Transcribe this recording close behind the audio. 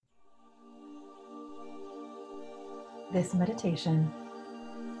This meditation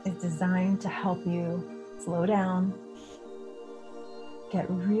is designed to help you slow down, get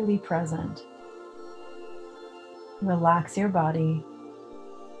really present, relax your body,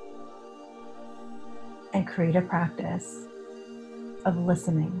 and create a practice of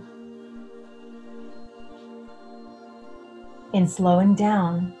listening. In slowing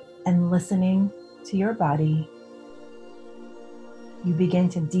down and listening to your body, you begin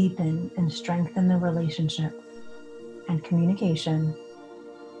to deepen and strengthen the relationship and communication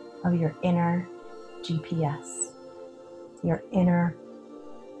of your inner GPS, your inner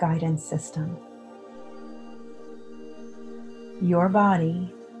guidance system. Your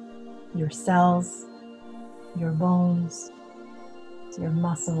body, your cells, your bones, your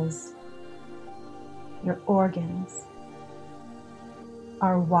muscles, your organs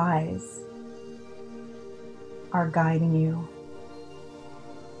are wise, are guiding you.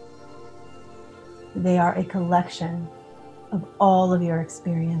 They are a collection of all of your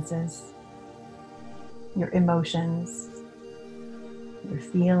experiences, your emotions, your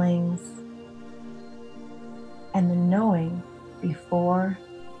feelings, and the knowing before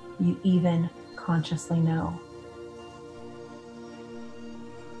you even consciously know.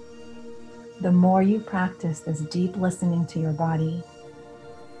 The more you practice this deep listening to your body,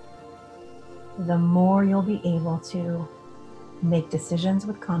 the more you'll be able to make decisions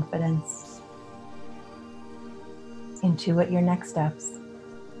with confidence, intuit your next steps,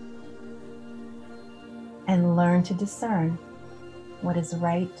 and learn to discern what is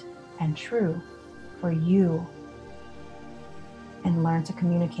right and true for you, and learn to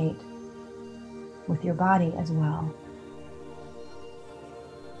communicate with your body as well.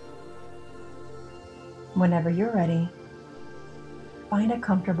 Whenever you're ready, find a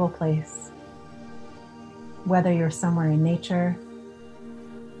comfortable place. Whether you're somewhere in nature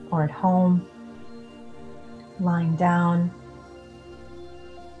or at home, lying down,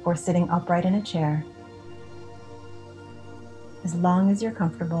 or sitting upright in a chair, as long as you're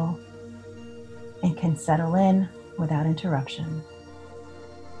comfortable and can settle in without interruption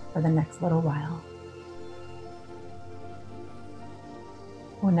for the next little while.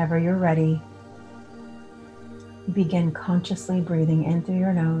 Whenever you're ready, begin consciously breathing in through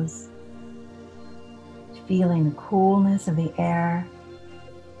your nose, feeling the coolness of the air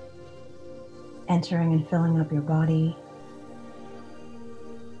entering and filling up your body.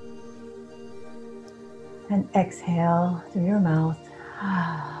 And exhale through your mouth,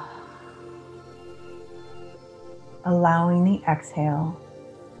 allowing the exhale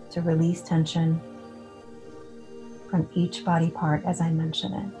to release tension from each body part as I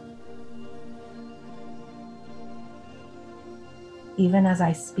mention it. Even as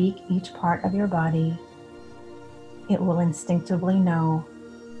I speak each part of your body, it will instinctively know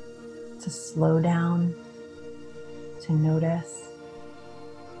to slow down, to notice,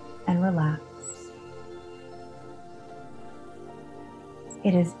 and relax.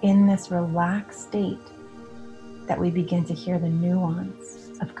 It is in this relaxed state that we begin to hear the nuance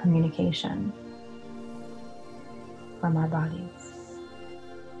of communication from our bodies.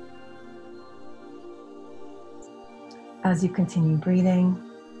 As you continue breathing,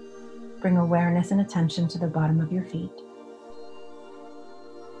 bring awareness and attention to the bottom of your feet,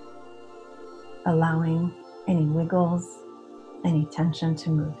 allowing any wiggles, any tension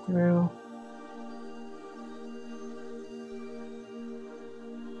to move through.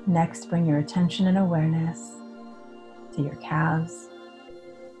 Next, bring your attention and awareness to your calves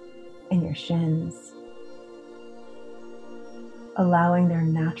and your shins, allowing their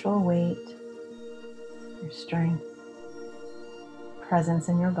natural weight, your strength, presence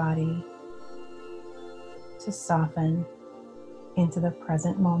in your body to soften into the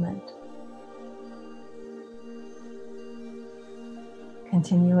present moment.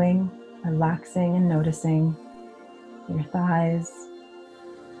 Continuing, relaxing and noticing your thighs,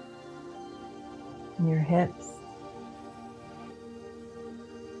 and your hips,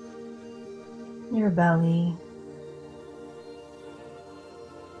 your belly,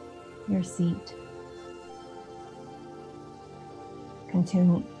 your seat.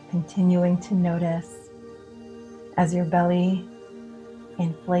 Continuing to notice as your belly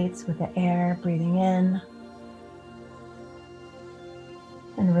inflates with the air, breathing in,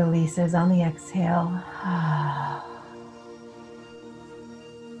 and releases on the exhale.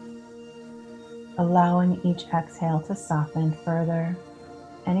 Allowing each exhale to soften further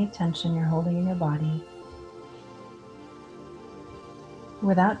any tension you're holding in your body.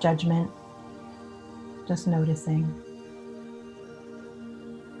 Without judgment, just noticing.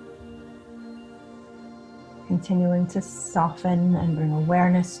 Continuing to soften and bring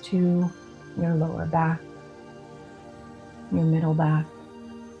awareness to your lower back, your middle back,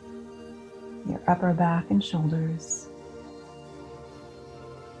 your upper back and shoulders.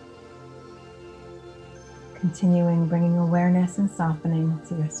 Continuing bringing awareness and softening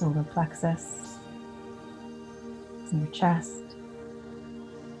to your solar plexus, to your chest,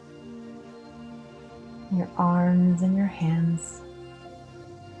 your arms and your hands.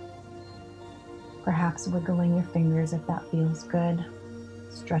 Perhaps wiggling your fingers if that feels good,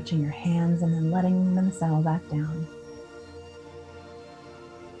 stretching your hands and then letting them settle back down.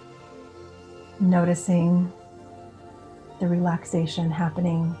 Noticing the relaxation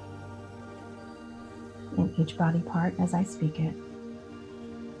happening in each body part as I speak it.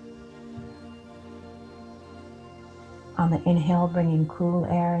 On the inhale, bringing cool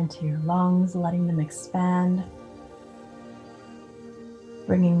air into your lungs, letting them expand,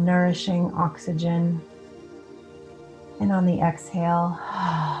 bringing nourishing oxygen. And on the exhale,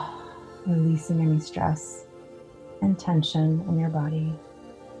 releasing any stress and tension in your body.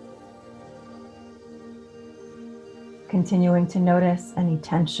 Continuing to notice any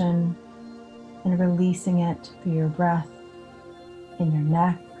tension and releasing it through your breath in your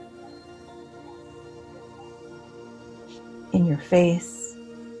neck, in your face,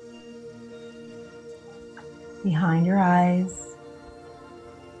 behind your eyes,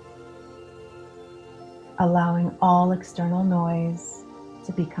 allowing all external noise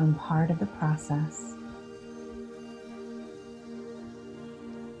to become part of the process.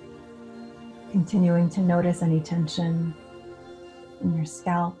 Continuing to notice any tension in your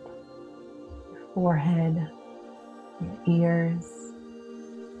scalp, your forehead, your ears,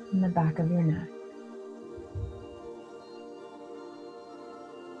 and the back of your neck.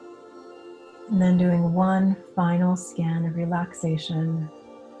 And then doing one final scan of relaxation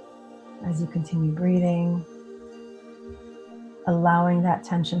as you continue breathing, allowing that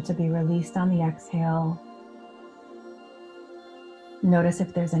tension to be released on the exhale. Notice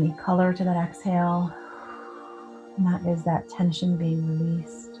if there's any color to that exhale, and that is that tension being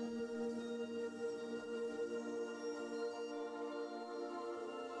released.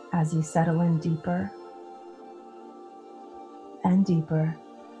 As you settle in deeper and deeper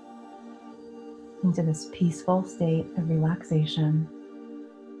into this peaceful state of relaxation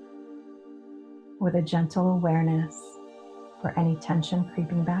with a gentle awareness for any tension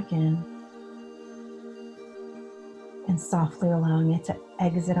creeping back in and softly allowing it to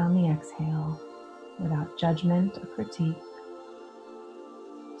exit on the exhale without judgment or critique,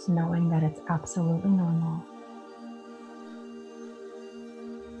 just knowing that it's absolutely normal.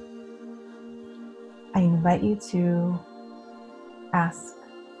 I invite you to ask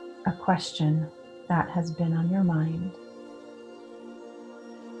a question that has been on your mind.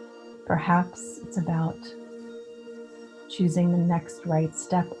 Perhaps it's about choosing the next right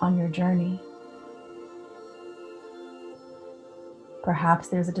step on your journey. Perhaps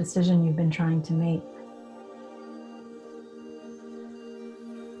there's a decision you've been trying to make.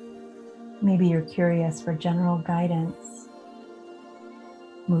 Maybe you're curious for general guidance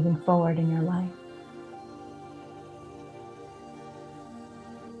moving forward in your life.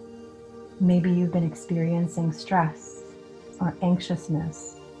 Maybe you've been experiencing stress or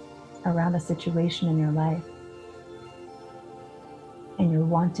anxiousness around a situation in your life, and you're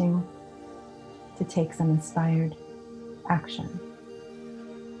wanting to take some inspired action.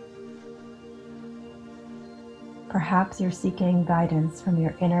 Perhaps you're seeking guidance from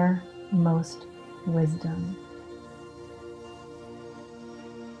your innermost wisdom.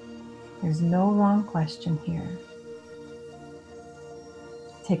 There's no wrong question here.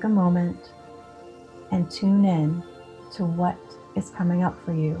 Take a moment and tune in to what is coming up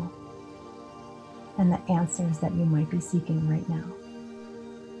for you and the answers that you might be seeking right now.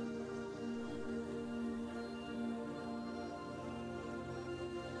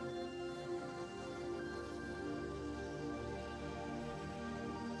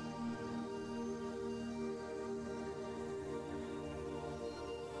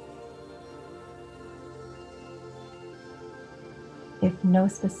 If no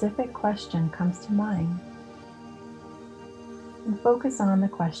specific question comes to mind, then focus on the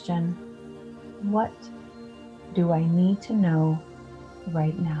question, what do I need to know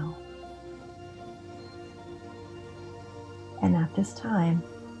right now? And at this time,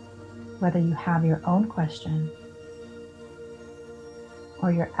 whether you have your own question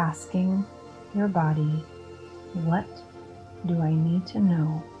or you're asking your body, what do I need to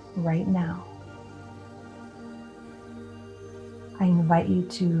know right now? I invite you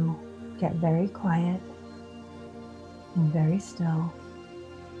to get very quiet and very still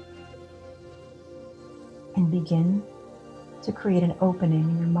and begin to create an opening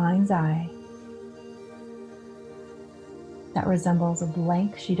in your mind's eye that resembles a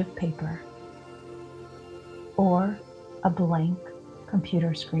blank sheet of paper or a blank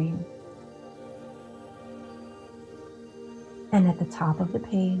computer screen. And at the top of the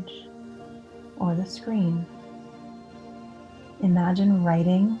page or the screen, imagine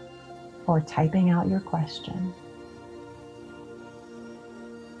writing or typing out your question.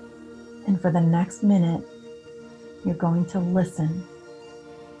 And for the next minute, you're going to listen.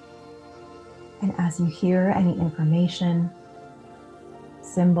 And as you hear any information,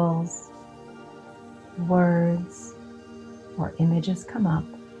 symbols, words, or images come up,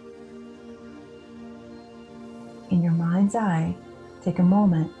 in your mind's eye, take a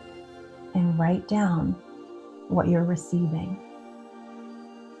moment and write down what you're receiving.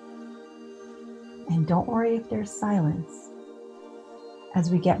 And don't worry if there's silence. As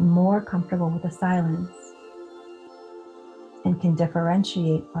we get more comfortable with the silence and can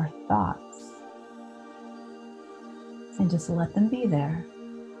differentiate our thoughts and just let them be there,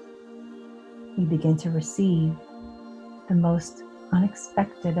 we begin to receive the most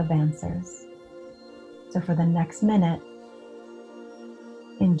unexpected of answers. So for the next minute,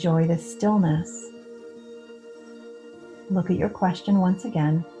 enjoy this stillness. Look at your question once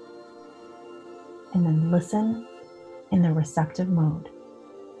again, and then listen in the receptive mode.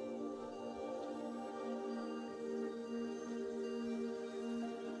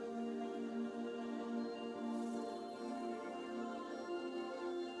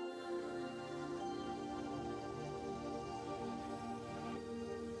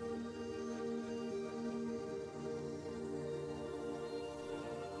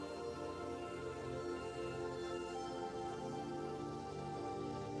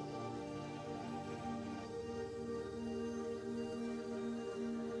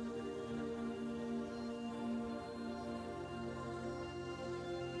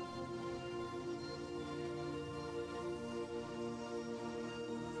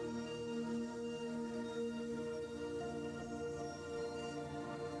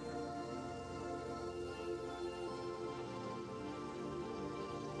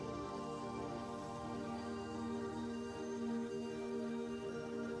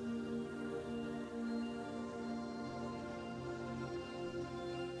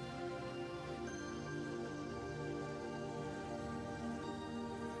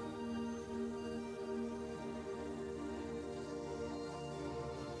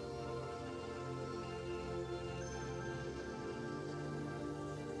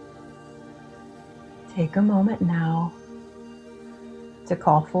 Take a moment now to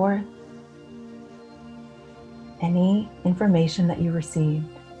call forth any information that you received.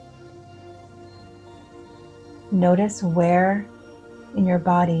 Notice where in your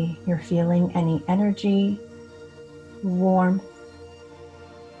body you're feeling any energy, warmth,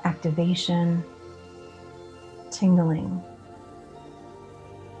 activation, tingling.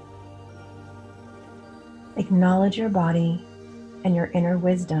 Acknowledge your body and your inner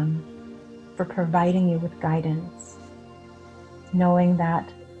wisdom for providing you with guidance, knowing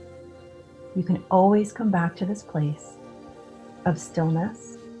that you can always come back to this place of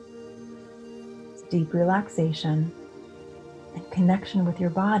stillness, deep relaxation, and connection with your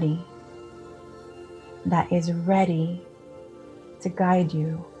body that is ready to guide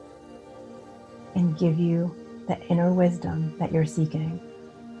you and give you the inner wisdom that you're seeking.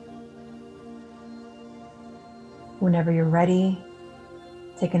 Whenever you're ready,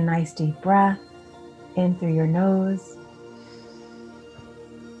 take a nice deep breath in through your nose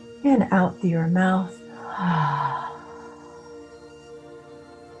and out through your mouth.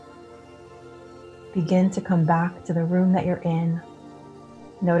 Begin to come back to the room that you're in.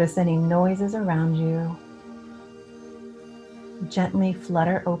 Notice any noises around you. Gently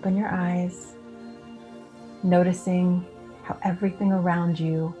flutter open your eyes, noticing how everything around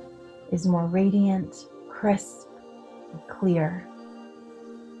you is more radiant, crisp, and clear.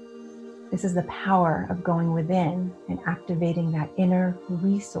 This is the power of going within and activating that inner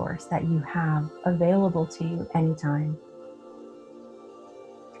resource that you have available to you anytime.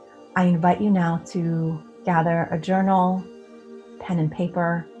 I invite you now to gather a journal, pen and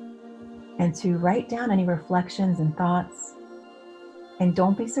paper, and to write down any reflections and thoughts. And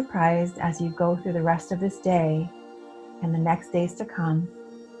don't be surprised as you go through the rest of this day and the next days to come,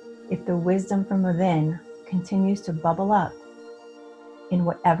 if the wisdom from within continues to bubble up in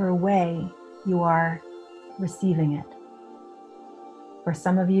whatever way you are receiving it. For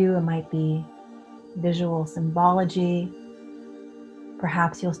some of you, it might be visual symbology.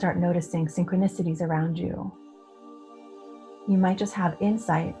 Perhaps you'll start noticing synchronicities around you. You might just have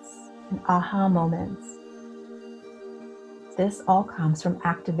insights and aha moments. This all comes from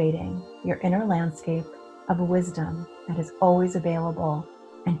activating your inner landscape of wisdom that is always available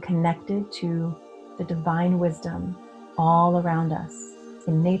and connected to the divine wisdom all around us,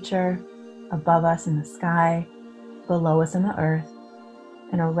 in nature, above us in the sky, below us in the earth,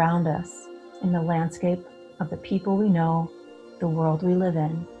 and around us in the landscape of the people we know, the world we live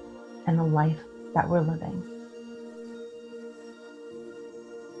in, and the life that we're living.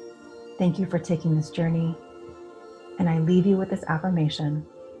 Thank you for taking this journey, and I leave you with this affirmation.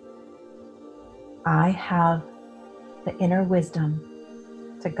 I have the inner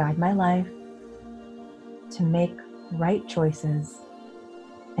wisdom to guide my life, to make right choices,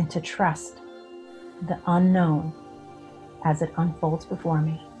 and to trust the unknown as it unfolds before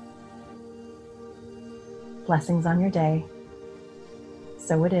me. Blessings on your day.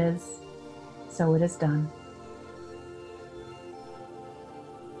 So it is done.